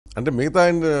అంటే మిగతా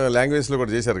లాంగ్వేజ్లో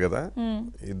కూడా చేశారు కదా,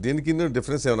 దీనికి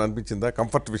డిఫరెన్స్ ఏమైనా అనిపించిందా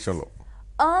కంఫర్ట్ విషయంలో?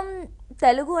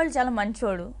 తెలుగు వాళ్ళు చాలా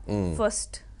మంచోడు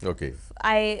first. Okay.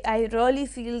 I really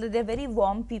feel that they're very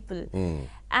warm people.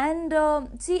 And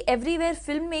see, everywhere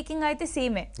film making అయితే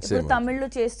సేమే. ఇప్పుడు తమిళ్లో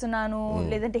చేస్తున్నాను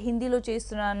లేదంటే హిందీలో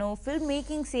చేస్తున్నాను, ఫిల్మ్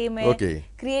మేకింగ్ సేమే,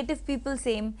 creative people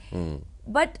same.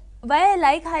 But why I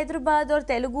like Hyderabad or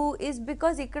Telugu is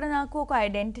because ఇక్కడ నాకు ఒక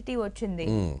ఐడెంటిటీ వచ్చింది.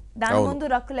 దాని ముందు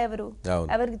రకుల్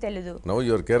ఎవరికి తెలీదు.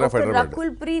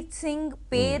 రకుల్ ప్రీత్ సింగ్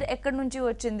పేరు ఎక్కడి నుంచి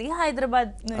వచ్చింది?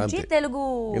 హైదరాబాద్ నుంచి, తెలుగు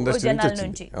జనాల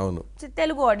నుంచి,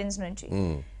 తెలుగు ఆడియన్స్ నుంచి.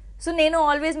 సో నేను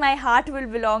always my heart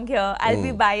will belong here. I'll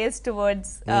be bias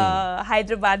towards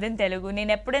Hyderabad and Telugu.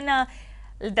 నేను ఎప్పుడైనా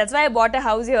that's why I bought a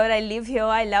house here. I live here.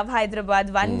 I love Hyderabad.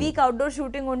 1 week outdoor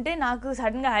shooting unte naaku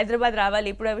sudden ga Hyderabad ravali.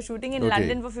 Ippudu I was shooting in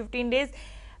London for 15 days.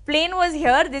 Plane was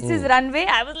here. This is runway.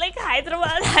 I was like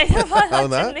Hyderabad.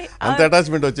 anta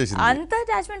attachment vachesindi. Anta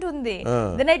attachment undi.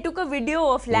 Then I took a video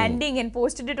of landing and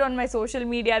posted it on my social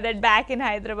media that back in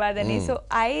Hyderabad ani. So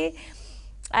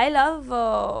I love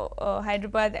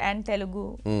Hyderabad and Telugu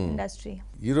industry.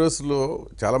 Heroes lo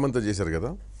chaala mantha chesaru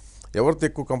kada, evartho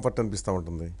ekku comfort anipista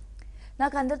ఉంటుంది?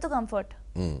 నాకు అందరితో comfort.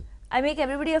 I make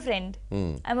everybody a friend.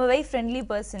 I'm a very friendly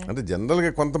person. అంటే general గా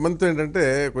కొంతమంది ఏంటంటే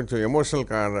కొంచెం emotional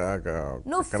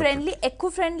నువ్వు friendly, ఎక్కువ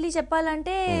ఫ్రెండ్లీ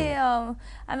చెప్పాలంటే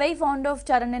I'm very fond of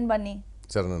Charan and Bunny.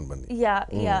 Yeah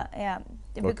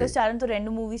because Charan తో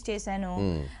 2 మూవీస్ చేశాను.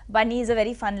 Bunny is a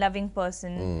very fun loving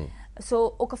person. So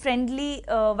ఒక ఫ్రెండ్లీ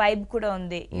వైబ్ కూడా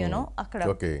ఉంది యునో అక్కడ.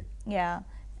 యా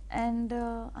అండ్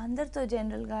అందరితో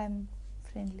జనరల్ గా ఐఎమ్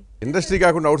ఫ్రెండ్లీ. ఇండస్ట్రీ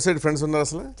కాకుండా అవుట్ సైడ్ ఫ్రెండ్స్ ఉన్నారు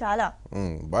అసలు? చాలా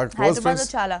బాగా క్లోజ్ ఫ్రెండ్స్.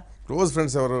 చాలా క్లోజ్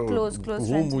ఫ్రెండ్స్ ఎవరు?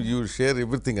 whom you share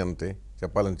everything అంటే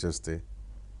చెప్పాలని చేస్తే?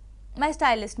 My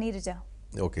stylist Neeraja.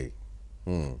 Okay.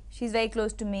 She is very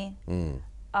close to me.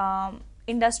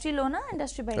 ఇండస్ట్రీలోనా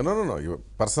industry బయట? No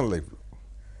personal life.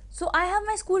 So I have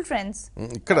my school friends.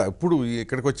 ఇక్కడ ఇప్పుడు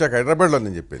ఇక్కడికి వచ్చాక హైదరాబాద్లో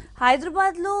నేను చెప్పేది.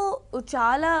 హైదరాబాద్లో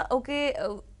చాలా ఓకే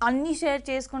అన్ని షేర్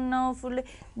చేసుకున్నాం. Full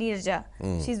Neeraja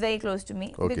she is very close to me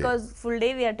because full day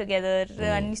we are together.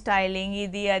 అన్ని స్టైలింగ్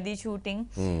ఇది అది shooting.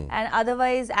 And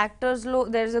otherwise యాక్టర్స్లో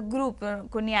there is a group,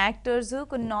 కొన్ని యాక్టర్స్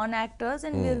కొన్ని non actors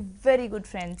and we are very good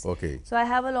friends. So I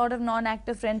have a lot of non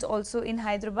actor friends also in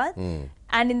Hyderabad.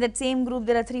 And in that same group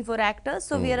there are 3-4 actors.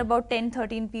 So we are about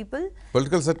 10-13 people.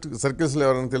 Political circles lo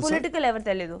evarana telusa? Political ever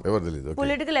telidu.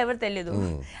 Political ever telidu.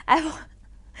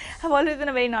 I've always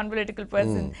been a very non-political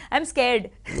person. I'm scared.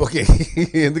 Okay.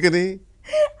 Endukani?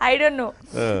 I don't know.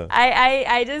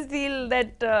 I just feel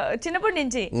that chinnapudi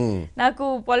nunchi naku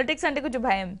politics ante koncham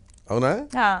bhayam. Avuna?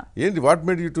 Enti what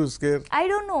made you to scare? I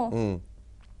don't know.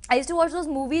 I used to watch those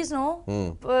movies, no?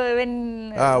 When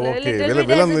okay.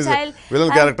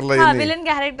 Villain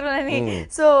character ani.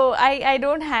 So I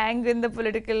don't hang in the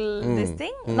political this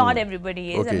thing. Not everybody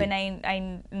is. I mean I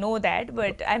know that,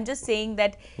 but I'm just saying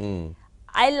that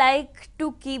I like to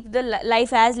keep the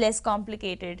life as less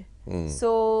complicated. So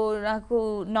నాకు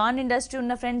non industry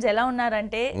ఉన్న friends ఎలా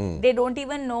ఉన్నారంటే they don't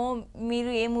even know మీరు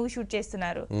ఏ movie shoot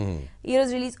చేస్తున్నారు, ఈ రోజు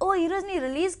release, ఓ ఈ రోజు నీ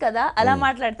రిలీజ్ కదా, అలా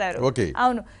మాట్లాడతారు.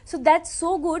 అవును. So that's so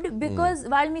good because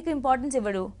వాళ్ళు మీకు ఇంపార్టెన్స్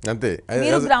ఇవ్వడు.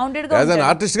 మీరు గ్రౌండెడ్ గా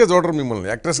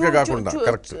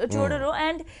చూడరు.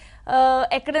 అండ్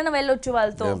ఎక్కడైనా వెళ్ళొచ్చు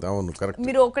వాళ్ళతో,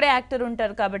 మీరు ఒకడే యాక్టర్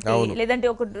ఉంటారు కాబట్టి, లేదంటే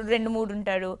ఒక 2-3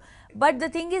 ఉంటాడు. But the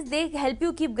thing is they help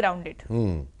you keep grounded.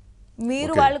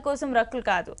 మీరు వాళ్ళ కోసం రక్కులు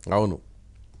కాదు. అవును.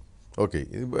 ఓకే,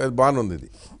 ఇది బాగానే ఉంది ఇది.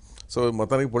 సో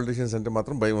మొత్తానికి పొలిటీషియన్స్ అంటే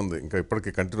మాత్రం భయం ఉంది, ఇంకా ఇప్పటికి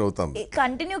కంటిన్యూ అవుతుంది.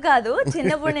 కంటిన్యూ కాదు,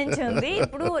 చిన్నప్పటి నుంచి ఉంది.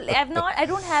 ఇప్పుడు I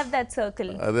don't have that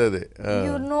circle. అదే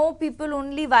you know people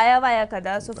only via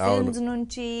కదా. సో ఫిల్మ్స్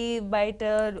నుంచి బయట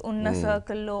ఉన్న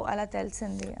సర్కిల్ లో అలా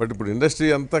తెలిసింది. బట్ ఇప్పుడు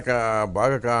ఇండస్ట్రీ అంతా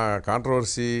బాగా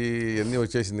కాంట్రవర్సీ ఇవన్నీ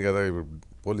వచ్చేసింది కదా,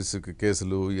 పోలీసు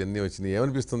కేసులు ఇవన్నీ వచ్చినాయి,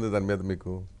 ఏమనిపిస్తుంది దాని మీద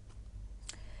మీకు?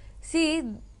 సి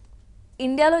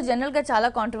ఇండియాలో జనరల్గా చాలా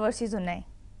కాంట్రవర్సీస్ ఉన్నాయి.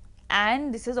 And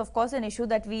this is of course an issue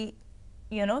that we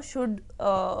should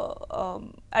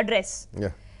address.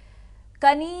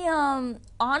 కానీ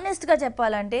ఆనెస్ట్గా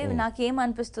చెప్పాలంటే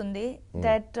నాకేమనిపిస్తుంది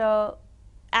దట్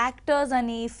యాక్టర్స్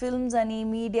అని, ఫిల్మ్స్ అని,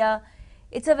 media,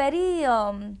 it's a very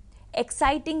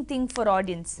exciting thing for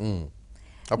audience.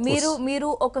 మీరు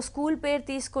ఒక స్కూల్ పేరు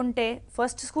తీసుకుంటే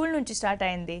ఫస్ట్ స్కూల్ నుంచి స్టార్ట్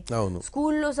అయింది.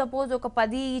 స్కూల్లో సపోజ్ ఒక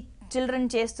 10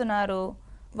 చిల్డ్రన్ చేస్తున్నారు,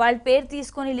 వాళ్ళ పేరు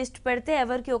తీసుకొని లిస్ట్ పెడితే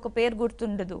ఎవరికి ఒక పేరు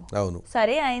గుర్తుండదు.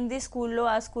 సరే అయింది స్కూల్లో,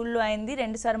 ఆ స్కూల్లో అయింది,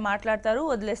 2 సార్లు మాట్లాడతారు,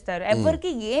 వదిలేస్తారు.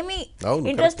 ఎవరికి ఏమీ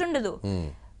ఇంట్రెస్ట్ ఉండదు.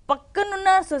 పక్కనున్న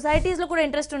సొసైటీస్ లో కూడా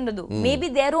ఇంట్రెస్ట్ ఉండదు. Maybe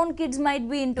their own kids might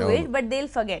be into it, but they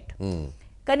will forget.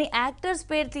 కానీ యాక్టర్స్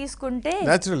పేరు తీసుకుంటే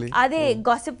అదే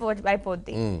గాసిప్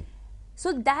అయిపోద్ది. So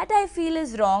that I feel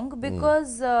is wrong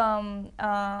because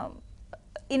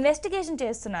investigation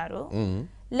చేస్తున్నారు.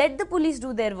 Let the police do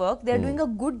their work. They're doing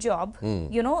a good job.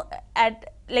 You know, at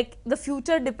like the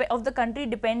future of the country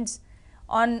depends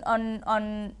on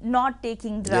not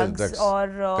taking drugs or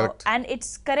and it's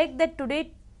correct that today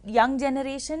young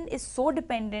generation is so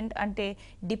dependent ante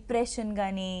depression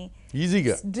gani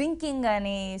ఈజీగా drinking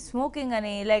gani smoking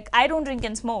gani like I don't drink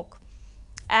and smoke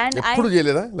and ఎప్పుడు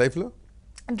చేయలేదా లైఫ్లో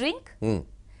drink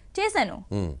చేశాను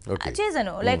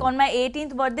like on my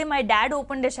 18th birthday my dad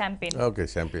opened a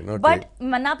champagne but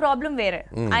నా problem వేరే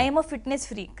I'm a fitness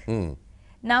freak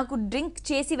నాకు drink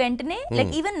చేసి వెంటనే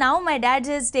like even now my dad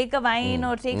just take a wine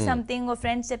are take something or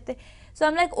friends చెప్తే so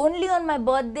I'm like only on my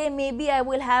birthday maybe I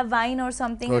will have wine or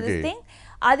something this thing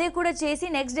అదే కూడా చేసి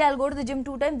next day I'll go to the gym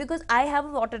 2 times because I have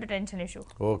a water retention issue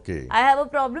I have a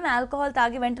problem alcohol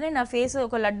తాగి వెంటనే నా face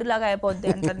ఒక లడ్డు లాగా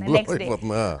అయిపోద్ది అంటారు నెక్స్ట్ డే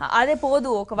అదే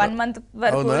పోదు ఒక 1 month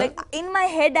వరకు like in my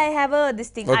head I have a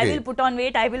this thing I will put on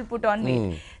weight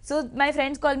so my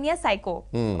friends call me a psycho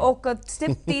ఒక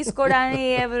స్టెప్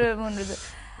తీసుకోవడానికి ఎవరు ఉండదు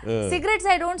cigarettes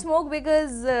I don't smoke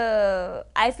because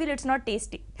I feel it's not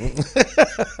tasty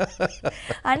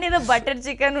and ఏదో butter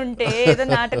chicken ఉంటే ఏదో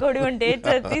నాటుకోడి ఉంటే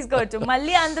తీసుకోవచ్చు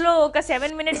మళ్ళీ అందులో ఒక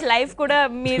 7 minutes లైఫ్ కూడా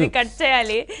మీది కట్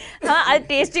చేయాలి అది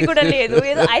టేస్టీ కూడా లేదు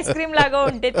ఏదో ఐస్ క్రీమ్ లాగా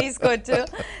ఉంటే తీసుకోవచ్చు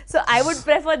so I would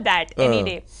prefer that any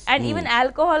day and even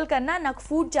alcohol కన్నా నాకు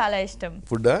ఫుడ్ చాలా ఇష్టం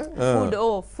ఫుడ్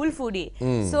ఫుల్ ఫుడీ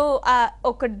సో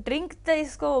ఒక డ్రింక్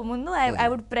తీసుకో ముందు I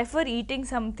would prefer eating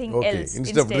something else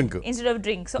instead of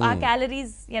drink so ఆ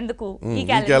క్యాలరీస్ ఎందుకు ఈ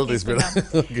calories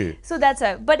so that's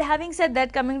why but having said that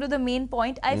coming to the main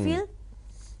point I feel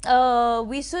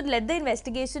we should let the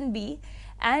investigation be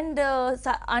and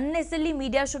unnecessarily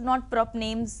media should not prop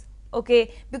names okay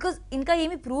because inka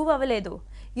emi prove avaledu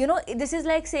you know this is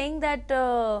like saying that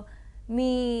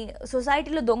మీ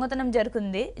సొసైటీలో దొంగతనం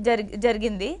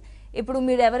జరిగింది ఇప్పుడు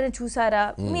మీరు ఎవరైనా చూసారా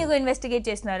మీరు investigate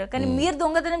చేస్తున్నారు కానీ మీరు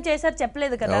దొంగతనం చేశారు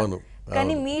చెప్పలేదు కదా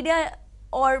కానీ media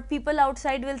or people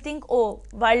outside will think oh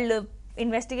వాళ్ళు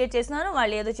ఇన్వెస్టిగేట్ చేస్తున్నారు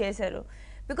వాళ్ళు ఏదో చేశారు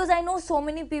because I know so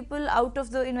many people out of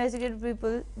the investigated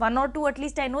people 1 or 2 at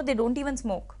least I know they don't even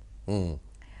smoke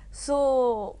so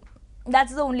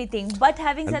that's the only thing but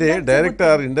having said that direct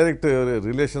or indirect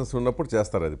relations ఉన్నప్పుడు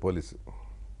చేస్తారు అది police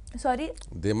sorry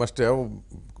they must have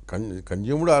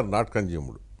consumed or not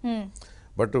consumed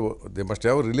but they must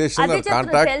have relation or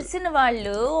contact తెలిసిన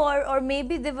వాళ్ళు or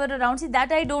maybe they were around see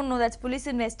that I don't know that's police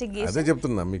investigation అదే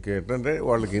చెప్తున్నా మీకు ఏంటంటే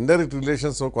వాళ్ళకి ఇండైరెక్ట్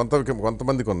రిలేషన్స్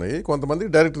కొంతమందికి ఉన్నాయి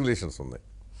కొంతమంది డైరెక్ట్ రిలేషన్స్ ఉన్నాయి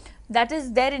that is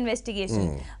their investigation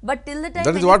but till the time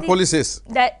that is what police says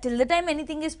that till the time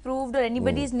anything is proved or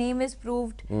anybody's name is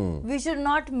proved we should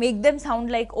not make them sound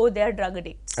like oh they are drug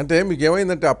addicts అంటే మీకు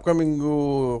ఏమైందంటే upcoming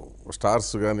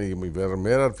stars కానీ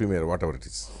male or female what ever it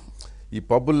is ఈ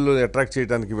పబ్బుల్లో attract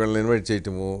చేయడానికి వీళ్ళని invite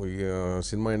చేయటము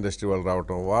cinema industry వాళ్ళు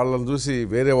రావటం వాళ్ళని చూసి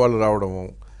వేరే వాళ్ళు రావడము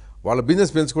వాళ్ళ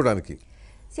బిజినెస్ పెంచుకోవడానికి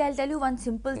see I'll tell you one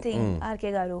simple thing RK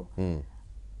garu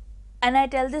and I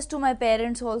tell this to my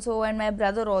parents also and my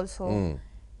brother also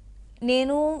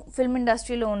నేను ఫిల్మ్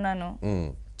ఇండస్ట్రీలో ఉన్నాను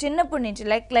చిన్నప్పటి నుంచి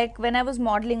like when I was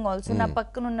modelling also నా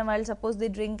పక్కన ఉన్న వాళ్ళు suppose they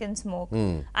drink and smoke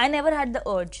I never had the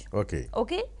urge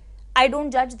okay I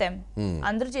don't judge them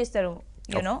అందరూ చేస్తారు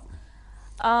యూనో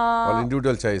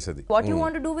ఇండివిడ్యువల్ చాయిస్ అది what you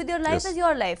want to do with your life is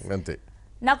your life అంతే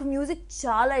నాకు music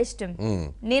చాలా ఇష్టం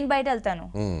నేను బయట వెళ్తాను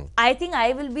I think I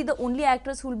will be the only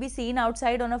actress will be seen out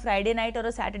side on a Friday night or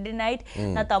Saturday night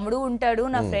నా తమ్ముడు ఉంటాడు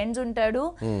నా ఫ్రెండ్స్ ఉంటాడు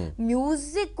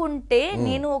మ్యూజిక్ ఉంటే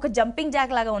నేను ఒక జంపింగ్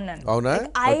జాక్ లాగా ఉన్నాను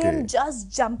I M just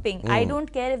jumping I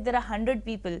don't care if there are 100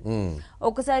 people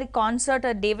ఒకసారి కాన్సర్ట్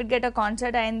డేవిడ్ గెటా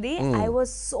కాన్సర్ట్ అయింది I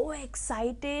was so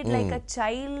excited like a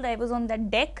child I was on that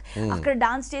deck అక్కడ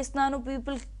డాన్స్ చేస్తున్నాను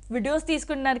పీపుల్ videos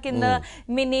తీసుకుంటున్నారు కింద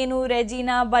నేను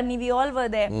Regina Bunny we all were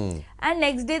there and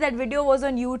next day that video was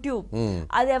on YouTube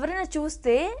అది ఎవరైనా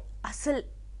చూస్తే అసలు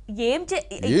ఏదో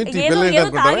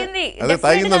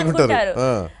తాగింది అనుకుంటారు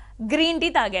గ్రీన్ టీ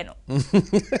తాగాను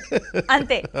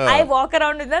అంతే I walk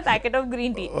around with the packet of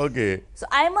green tea so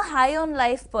I'm a high on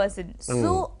life person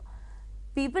so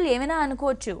people ఏమైనా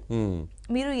అనుకోవచ్చు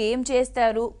మీరు ఏం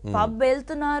చేస్తారు పబ్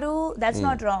వెళ్తున్నారు దట్స్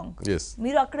నాట్ రాంగ్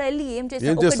మీరు అక్కడ వెళ్ళి ఏం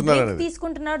చేస్తారు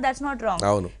తీసుకుంటున్నారు దట్స్ నాట్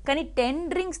రాంగ్ కానీ 10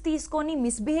 డ్రింక్స్ తీసుకొని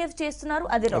మిస్బిహేవ్ చేస్తున్నారు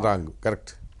అది రాంగ్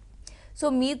కరెక్ట్ సో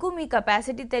మీకు మీ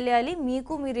కెపాసిటీ తెలియాలి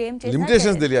మీకు మీరు ఏం చేస్తారు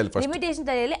లిమిటేషన్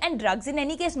తెలియాలి and drugs in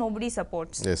any case nobody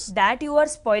supports that you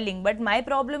are spoiling but my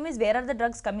problem is where are the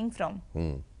drugs coming from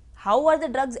how are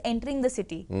the drugs entering the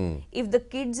city if the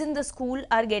kids in the school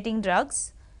are getting drugs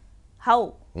how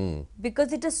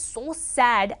because it is so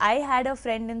sad I had a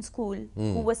friend in school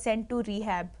who was sent to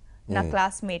rehab na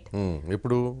classmate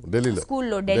ippudu delhi lo school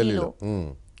lo delhi lo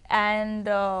and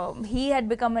he had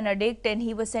become an addict and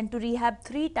he was sent to rehab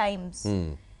 3 times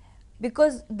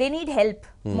because they need help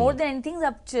more than anything.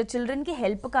 Children ki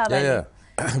help kavali.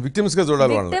 Victims గా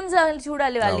చూడాలి వాళ్ళని. Victims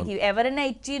చూడాలి వాళ్ళకి. ఎవరైనా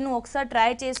ఇచ్చి నువ్వు ఒకసారి try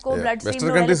చేసుకో బ్లడ్ స్ట్రీమ్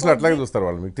వెస్టర్న్ కంట్రీస్ లో అట్లాగే చూస్తారు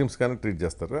వాళ్ళు, విక్టిమ్స్ గానే ట్రీట్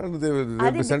చేస్తారు and they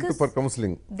will be sent for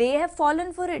counselling. They have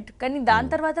fallen for it. కానీ దాని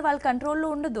తర్వాత వాళ్ళ కంట్రోల్ లో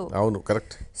ఉండదు. అవును,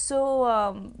 correct. So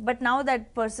but now that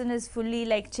person is fully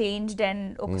like changed and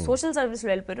ఒక సోషల్ సర్వీస్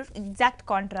లో వెళ్ళిపోయారు. Exact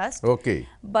contrast. Okay.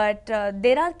 But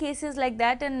there are cases like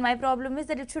that and my problem is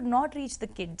that it should not reach the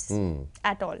kids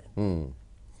at all.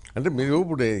 అంటే మీరు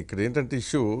ఇప్పుడు ఇక్కడ ఏంటంటే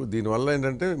issue దీనివల్ల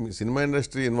ఏంటంటే మీ సినిమా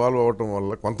ఇండస్ట్రీ ఇన్వాల్వ్ అవ్వటం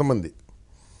వల్ల కొంతమంది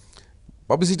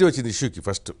పబ్లిసిటీ వచ్చింది ఇష్యూకి,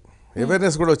 ఫస్ట్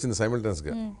అవేర్నెస్ కూడా వచ్చింది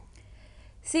సైమల్టేనియస్గా.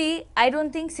 See, I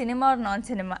don't think cinema or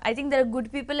non-cinema. I think there are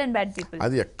good people and bad people.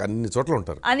 అది అన్ని చోట్ల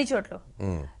ఉంటారు. అన్ని చోట్ల.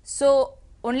 సో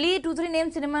ఓన్లీ 2-3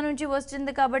 నేమ్స్ సినిమా నుంచి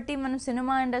వచ్చింది కాబట్టి మనం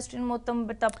సినిమా ఇండస్ట్రీని మొత్తం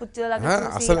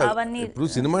అవన్నీ. ఇప్పుడు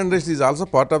cinema industry is also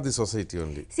part of the society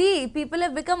only. See, people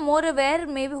have become more aware.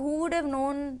 Maybe who would have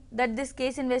known that this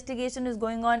case investigation is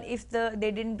going on if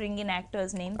they didn't bring in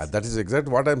actors' names? That is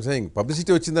exactly what I am saying.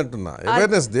 Publicity వచ్చింది అంటున్నా,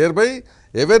 awareness thereby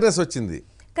awareness వచ్చింది.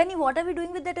 Kani, what are we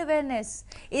doing with that awareness?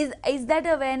 Is that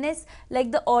awareness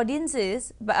like the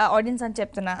audience అని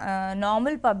చెప్తున్నా,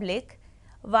 normal public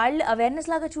వాళ్ళు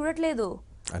awareness లాగా చూడట్లేదు.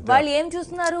 వాళ్ళు ఏం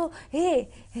చూస్తున్నారు, హే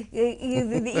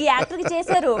ఈ యాక్టర్కి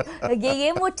చేశారు,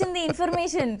 ఏం వచ్చింది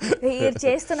ఇన్ఫర్మేషన్,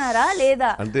 చేస్తున్నారా లేదా,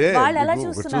 వాళ్ళు అలా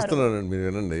చూస్తున్నారు. మీరు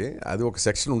వినండి, అది ఒక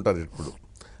సెక్షన్ ఉంటుంది. ఇప్పుడు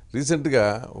రీసెంట్గా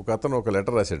ఒక అతను ఒక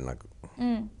లెటర్ రాశాడు నాకు.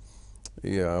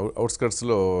 ఈ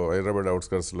అవుట్స్కర్ట్స్లో, హైదరాబాద్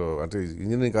అవుట్స్కర్ట్స్లో, అంటే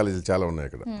ఇంజనీరింగ్ కాలేజీలు చాలా ఉన్నాయి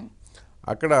అక్కడ.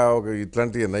 అక్కడ ఒక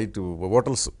ఇట్లాంటి నైట్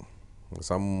హోటల్స్,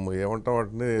 ఏమంటాం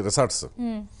వాటిని,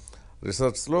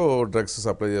 రిసార్ట్స్లో డ్రగ్స్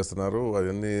సప్లై చేస్తున్నారు,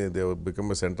 అవన్నీ they become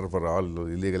a centre for all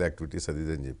illegal activities, అది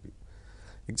ఇది అని చెప్పి.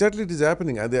 Exactly it is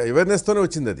happening. అది అవేర్నెస్తోనే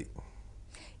వచ్చింది అది.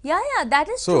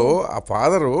 సో ఆ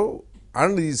ఫాదరు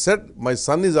అండ్ ఈ said my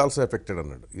son is also affected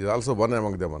అన్నాడు, is also one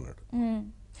among them అన్నాడు.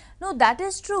 No, that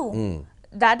is true.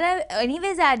 That I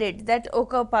anyways added that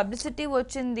oka publicity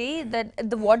వచ్చింది, that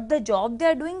what the job they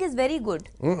are doing is very good.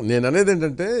 నేను అనేది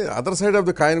ఏంటంటే other side of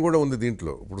the coin కూడా ఉంది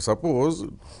దీంట్లో. ఇప్పుడు suppose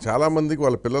చాలా మందికి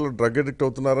వాళ్ళ పిల్లలు డ్రగ్ అడిక్ట్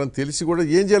అవుతున్నారని తెలిసి కూడా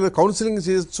ఏం చేయాలి, కౌన్సిలింగ్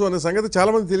చేయొచ్చు అనే సంగతి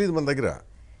చాలా మంది తెలియదు మన దగ్గర.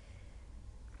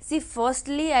 See,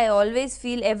 firstly, I always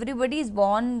feel everybody is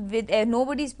born with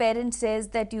nobody's parent says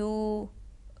that you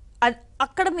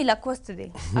అక్కడ మీ లక్ వస్తుంది,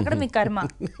 అక్కడ మీ కర్మ.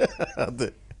 అదే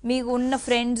మీకు ఉన్న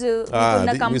ఫ్రెండ్స్,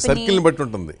 ఉన్న కంపెనీ బట్టి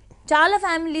ఉంటుంది. చాలా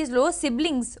ఫ్యామిలీస్ లో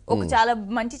సిబ్లింగ్స్ ఒక చాలా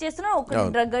మంచి చేస్తున్నా, ఒక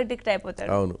డ్రగ్ అడిక్ట్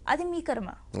అయిపోతాడు, అది మీ కర్మ.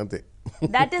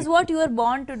 That is what you are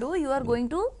Born to do. You are going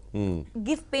to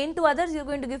give pain to others, you are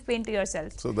going to give pain to your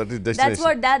self. So that is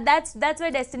destiny. That's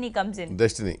where destiny comes in.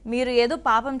 Destiny. మీరు ఏదో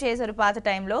పాపం చేశారు పాత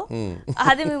టైంలో,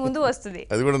 అది మీ ముందు వస్తుంది.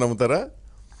 అది కూడా నమ్ముతారా?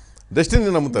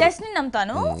 డెస్టినీ నమ్ముతారు. డెస్టినీ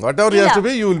నమ్ముతాను. What ever you have to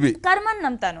be you will be. కర్మని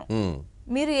నమ్ముతాను.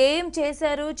 మీరు ఏం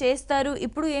చేశారు, చేస్తారు,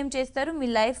 ఇప్పుడు ఏం చేస్తారు, మీ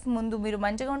లైఫ్ ముందు మీరు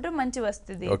మంచిగా ఉంటారు, మంచి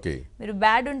వస్తుంది. మీరు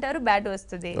బ్యాడ్ ఉంటారు, బ్యాడ్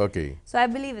వస్తుంది. So I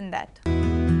believe in that.